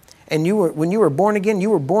 right? And when you were born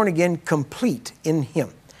again complete in Him.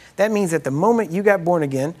 That means that the moment you got born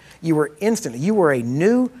again, you were a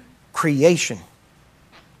new creation,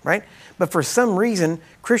 right? But for some reason,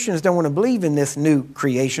 Christians don't want to believe in this new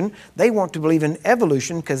creation. They want to believe in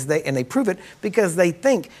evolution and they prove it because they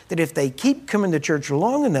think that if they keep coming to church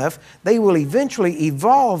long enough, they will eventually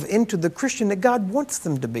evolve into the Christian that God wants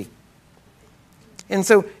them to be. And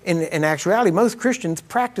so, in actuality, most Christians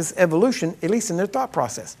practice evolution, at least in their thought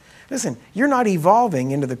process. Listen, you're not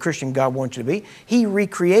evolving into the Christian God wants you to be. He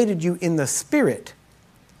recreated you in the Spirit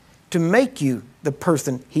to make you the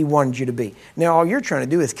person He wanted you to be. Now, all you're trying to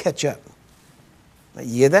do is catch up.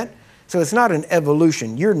 You get that? So it's not an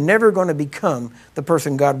evolution. You're never going to become the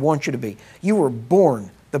person God wants you to be. You were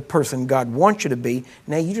born the person God wants you to be.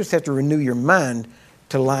 Now you just have to renew your mind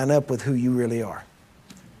to line up with who you really are.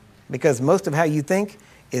 Because most of how you think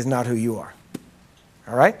is not who you are.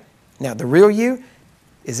 All right? Now, the real you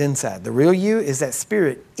is inside. The real you is that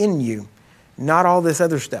spirit in you, not all this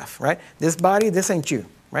other stuff, right? This body, this ain't you,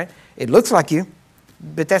 right? It looks like you,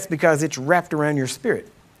 but that's because it's wrapped around your spirit.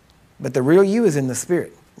 But the real you is in the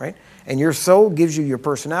spirit, right? And your soul gives you your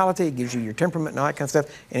personality, it gives you your temperament and all that kind of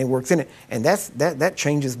stuff, and it works in it. And that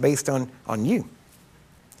changes based on you.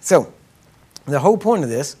 So, the whole point of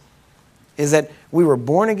this is that we were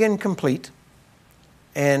born again complete.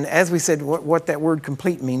 And as we said, what that word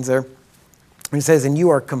complete means there, it says, and you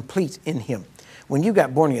are complete in Him. When you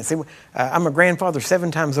got born again, see, I'm a grandfather 7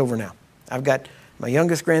 times over now. I've got my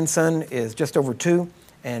youngest grandson is just over 2,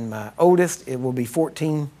 and my oldest, it will be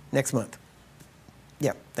 14 next month.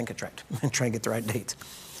 Yeah, I think it's right. I'm trying to get the right dates.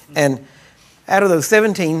 And out of those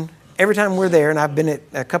 17, every time we're there, and I've been at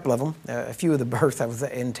a couple of them, a few of the births I was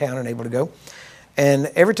in town and able to go, and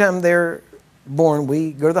every time they're born,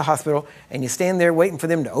 we go to the hospital, and you stand there waiting for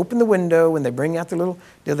them to open the window, and they bring out the little,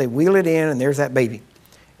 they wheel it in, and there's that baby.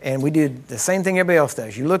 And we did the same thing everybody else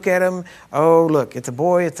does. You look at them, oh, look, it's a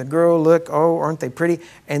boy, it's a girl, look, oh, aren't they pretty?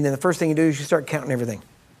 And then the first thing you do is you start counting everything,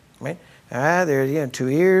 right? There's 2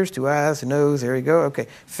 ears, 2 eyes, a nose, there you go, okay.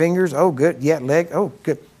 Fingers, oh, good, yeah, leg, oh,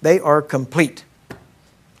 good. They are complete.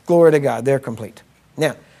 Glory to God, they're complete.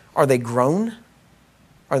 Now, are they grown?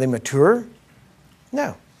 Are they mature?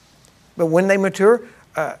 No. But when they mature,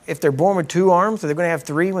 if they're born with 2 arms, are they going to have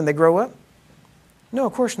 3 when they grow up? No,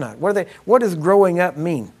 of course not. What does growing up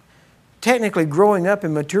mean? Technically, growing up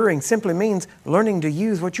and maturing simply means learning to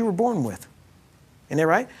use what you were born with. Isn't that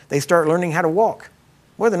right? They start learning how to walk.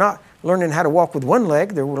 Well, they're not learning how to walk with 1 leg.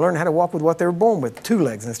 They're learning how to walk with what they were born with, 2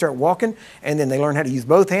 legs. And they start walking, and then they learn how to use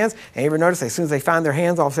both hands. And you ever notice, as soon as they find their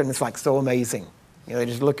hands, all of a sudden it's like so amazing. They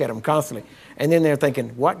just look at them constantly. And then they're thinking,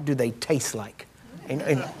 what do they taste like? And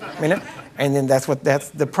then that's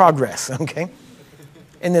the progress, okay?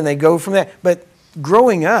 And then they go from that. But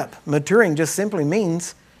growing up, maturing just simply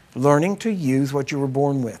means learning to use what you were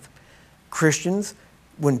born with. Christians,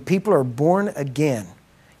 when people are born again,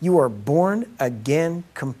 you are born again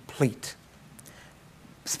complete.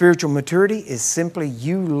 Spiritual maturity is simply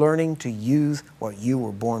you learning to use what you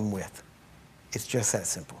were born with. It's just that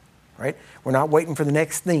simple, right? We're not waiting for the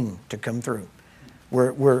next thing to come through.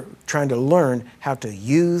 We're trying to learn how to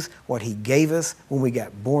use what he gave us when we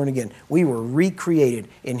got born again. We were recreated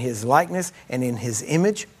in his likeness and in his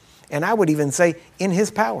image, and I would even say in his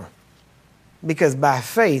power. Because by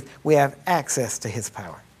faith, we have access to his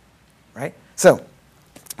power, right? So,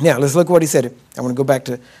 now let's look what he said. I want to go back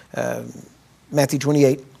to Matthew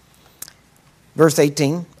 28, verse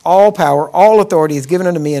 18. All power, all authority is given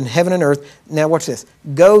unto me in heaven and earth. Now watch this.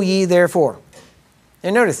 Go ye therefore.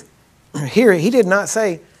 And notice, here he did not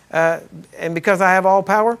say, and because I have all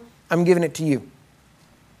power, I'm giving it to you.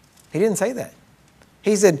 He didn't say that.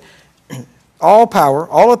 He said, all power,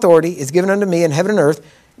 all authority is given unto me in heaven and earth.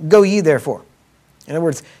 Go ye therefore. In other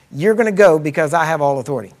words, you're going to go because I have all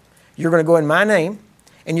authority. You're going to go in my name,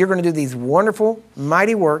 and you're going to do these wonderful,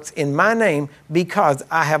 mighty works in my name because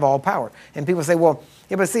I have all power. And people say, well,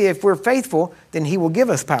 yeah, but see, if we're faithful, then he will give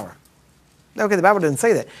us power. Okay, the Bible doesn't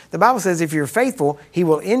say that. The Bible says if you're faithful, he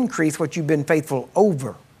will increase what you've been faithful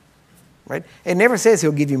over. Right? It never says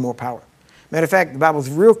he'll give you more power. Matter of fact, the Bible's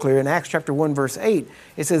real clear in Acts chapter 1, verse 8.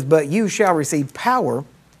 It says, but you shall receive power,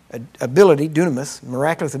 ability, dunamis,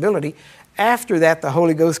 miraculous ability. After that, the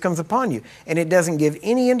Holy Ghost comes upon you. And it doesn't give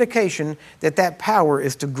any indication that that power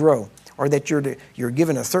is to grow or that you're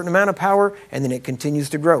given a certain amount of power and then it continues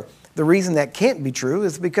to grow. The reason that can't be true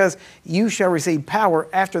is because you shall receive power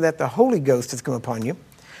after that the Holy Ghost has come upon you.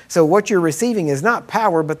 So what you're receiving is not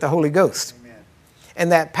power, but the Holy Ghost. Amen.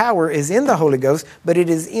 And that power is in the Holy Ghost, but it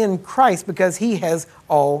is in Christ because he has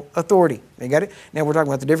all authority. You got it? Now we're talking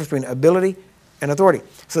about the difference between ability and authority.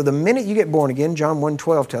 So the minute you get born again, John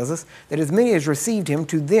 1:12 tells us that as many as received him,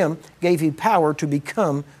 to them gave he power to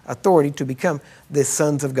become authority, to become the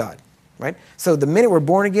sons of God. Right? So the minute we're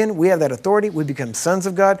born again, we have that authority. We become sons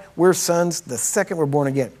of God. We're sons the second we're born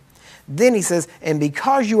again. Then he says, and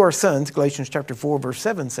because you are sons, Galatians chapter 4, verse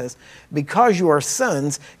 7 says, because you are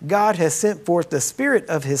sons, God has sent forth the Spirit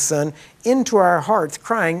of his Son into our hearts,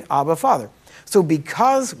 crying, Abba, Father. So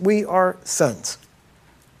because we are sons,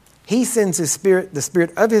 he sends his Spirit, the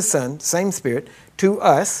Spirit of his Son, same Spirit, to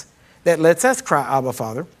us that lets us cry, Abba,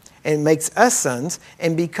 Father, and makes us sons.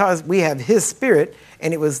 And because we have his Spirit,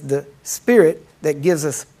 and it was the Spirit that gives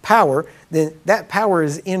us power, then that power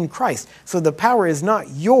is in Christ. So the power is not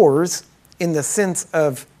yours in the sense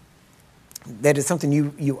of that it's something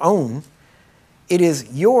you own. It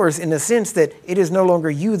is yours in the sense that it is no longer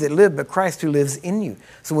you that live, but Christ who lives in you.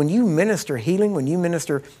 So when you minister healing, when you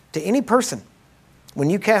minister to any person, when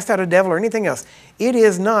you cast out a devil or anything else, it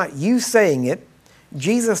is not you saying it,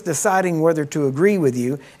 Jesus deciding whether to agree with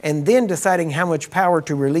you, and then deciding how much power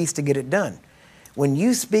to release to get it done. When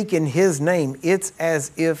you speak in his name, it's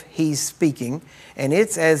as if he's speaking, and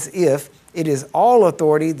it's as if it is all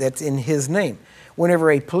authority that's in his name.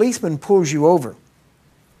 Whenever a policeman pulls you over,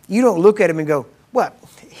 you don't look at him and go, what?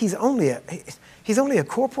 He's only a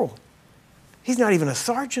corporal. He's not even a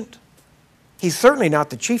sergeant. He's certainly not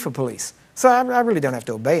the chief of police. So I really don't have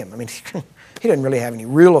to obey him. I mean, he doesn't really have any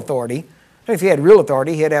real authority. If he had real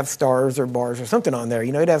authority, he'd have stars or bars or something on there.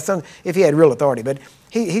 He'd have some if he had real authority. But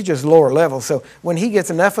he's just lower level. So when he gets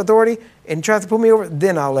enough authority and tries to pull me over,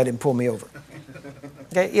 then I'll let him pull me over.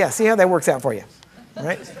 Okay? Yeah, see how that works out for you.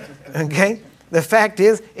 Right? Okay? The fact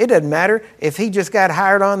is, it doesn't matter if he just got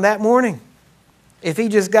hired on that morning. If he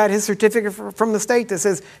just got his certificate from the state that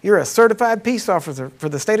says you're a certified peace officer for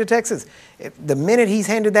the state of Texas, the minute he's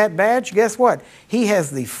handed that badge, guess what? He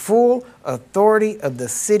has the full authority of the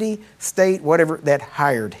city, state, whatever, that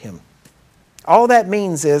hired him. All that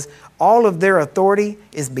means is all of their authority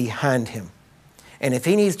is behind him. And if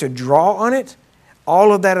he needs to draw on it,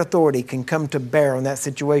 all of that authority can come to bear on that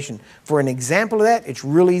situation. For an example of that, it's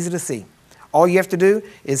real easy to see. All you have to do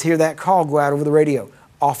is hear that call go out over the radio,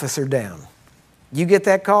 officer down. You get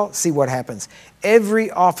that call, see what happens.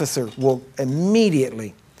 Every officer will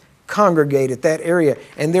immediately congregate at that area,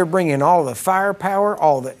 and they're bringing all the firepower,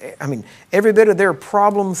 every bit of their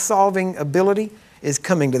problem-solving ability is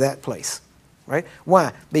coming to that place, right?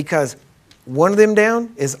 Why? Because one of them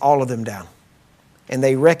down is all of them down, and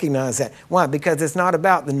they recognize that. Why? Because it's not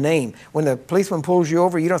about the name. When the policeman pulls you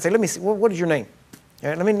over, you don't say, let me see, what is your name? All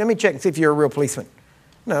right, let me check and see if you're a real policeman.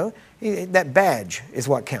 No, that badge is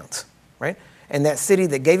what counts, right? and that city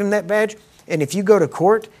that gave him that badge. And if you go to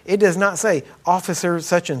court, it does not say officer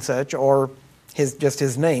such and such or just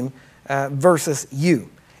his name versus you.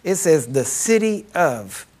 It says the city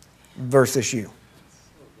of versus you.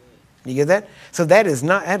 You get that? So that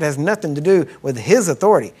has nothing to do with his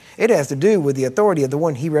authority. It has to do with the authority of the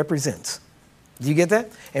one he represents. Do you get that?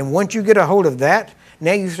 And once you get a hold of that,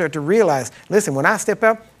 now you start to realize, listen, when I step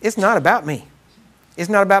out, it's not about me. It's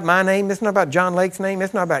not about my name. It's not about John Lake's name.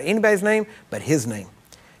 It's not about anybody's name, but his name.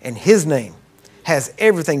 And his name has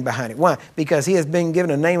everything behind it. Why? Because he has been given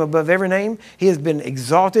a name above every name. He has been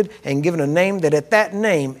exalted and given a name that at that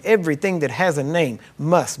name, everything that has a name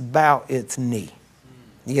must bow its knee.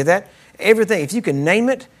 You get that? Everything. If you can name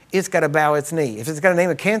it, it's got to bow its knee. If it's got a name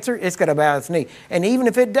of cancer, it's got to bow its knee. And even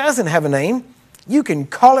if it doesn't have a name, you can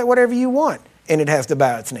call it whatever you want, and it has to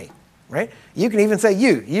bow its knee. Right? You can even say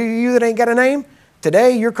you that ain't got a name,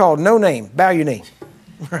 today you're called no name. Bow your knee.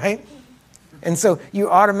 Right? And so you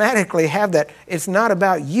automatically have that. It's not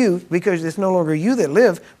about you because it's no longer you that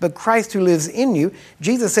live, but Christ who lives in you.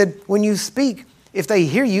 Jesus said, when you speak, if they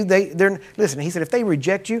hear you, listen, he said, if they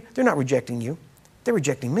reject you, they're not rejecting you. They're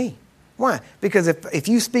rejecting me. Why? Because if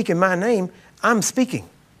you speak in my name, I'm speaking.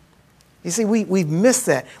 You see, we've missed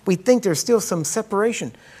that. We think there's still some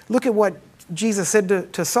separation. Look at what Jesus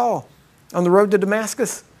said to Saul on the road to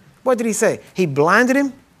Damascus. What did he say? He blinded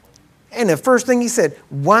him. And the first thing he said,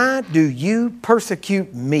 why do you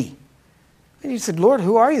persecute me? And he said, Lord,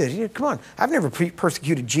 who are you? He said, come on, I've never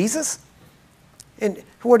persecuted Jesus. And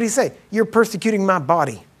what did he say? You're persecuting my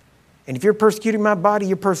body. And if you're persecuting my body,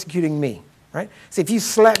 you're persecuting me. Right? See, if you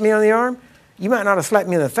slap me on the arm, you might not have slapped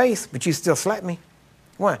me in the face, but you still slap me.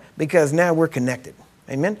 Why? Because now we're connected.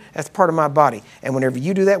 Amen? That's part of my body. And whenever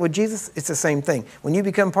you do that with Jesus, it's the same thing. When you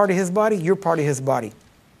become part of his body, you're part of his body.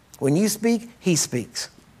 When you speak, he speaks.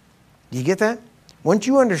 Do you get that? Once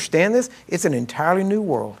you understand this, it's an entirely new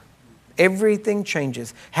world. Everything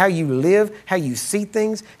changes. How you live, how you see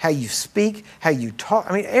things, how you speak, how you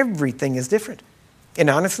talk. I mean, everything is different. And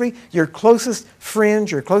honestly, your closest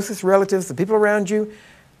friends, your closest relatives, the people around you,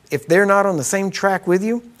 if they're not on the same track with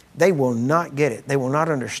you, they will not get it. They will not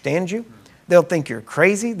understand you. They'll think you're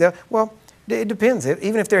crazy. Well, it depends.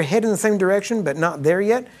 Even if they're heading in the same direction but not there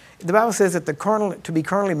yet, the Bible says that to be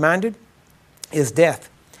carnally minded is death.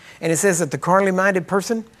 And it says that the carnally minded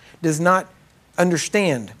person does not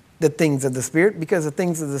understand the things of the Spirit because the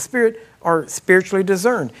things of the Spirit are spiritually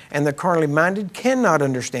discerned. And the carnally minded cannot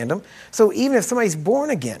understand them. So even if somebody's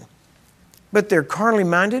born again, but they're carnally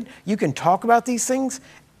minded, you can talk about these things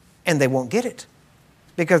and they won't get it.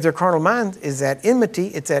 Because their carnal mind is at enmity,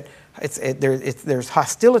 there's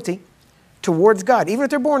hostility towards God. Even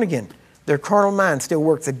if they're born again, their carnal mind still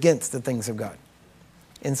works against the things of God.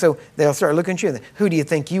 And so they'll start looking at you. Who do you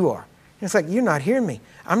think you are? And it's like, you're not hearing me.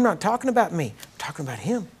 I'm not talking about me. I'm talking about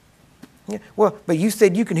him. Yeah, well, but you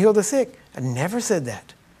said you can heal the sick. I never said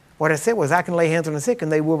that. What I said was I can lay hands on the sick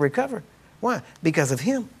and they will recover. Why? Because of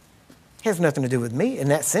him. It has nothing to do with me in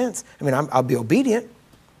that sense. I mean, I'll be obedient.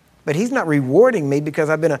 But he's not rewarding me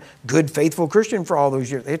because I've been a good, faithful Christian for all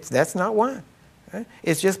those years. That's not why. Right?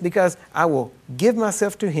 It's just because I will give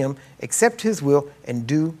myself to him, accept his will, and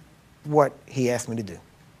do what he asked me to do.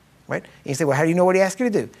 Right? And you say, well, how do you know what he asked you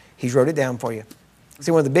to do? He's wrote it down for you.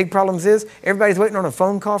 See, one of the big problems is everybody's waiting on a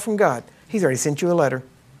phone call from God. He's already sent you a letter.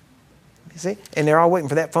 You see? And they're all waiting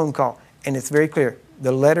for that phone call. And it's very clear.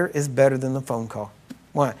 The letter is better than the phone call.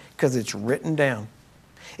 Why? Because it's written down.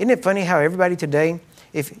 Isn't it funny how everybody today,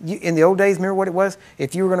 in the old days, remember what it was?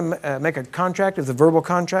 If you were going to make a contract, it was a verbal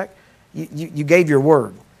contract, you gave your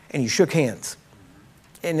word and you shook hands.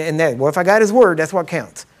 And that, well, if I got his word, that's what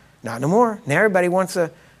counts. Not no more. Now everybody wants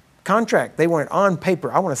a contract. They want it on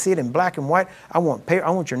paper. I want to see it in black and white. I want paper.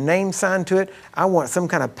 I want your name signed to it. I want some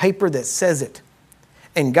kind of paper that says it.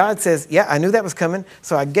 And God says, yeah, I knew that was coming,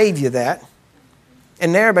 so I gave you that.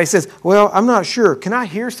 And now everybody says, well, I'm not sure. Can I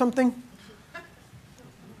hear something?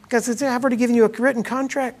 God says, I've already given you a written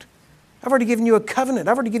contract. I've already given you a covenant.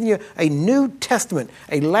 I've already given you a New Testament,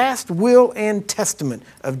 a last will and testament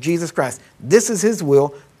of Jesus Christ. This is his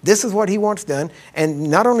will. This is what he wants done.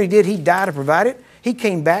 And not only did he die to provide it, he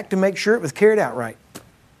came back to make sure it was carried out right.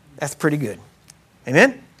 That's pretty good.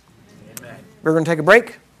 Amen? Amen. We're going to take a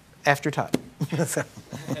break after Todd.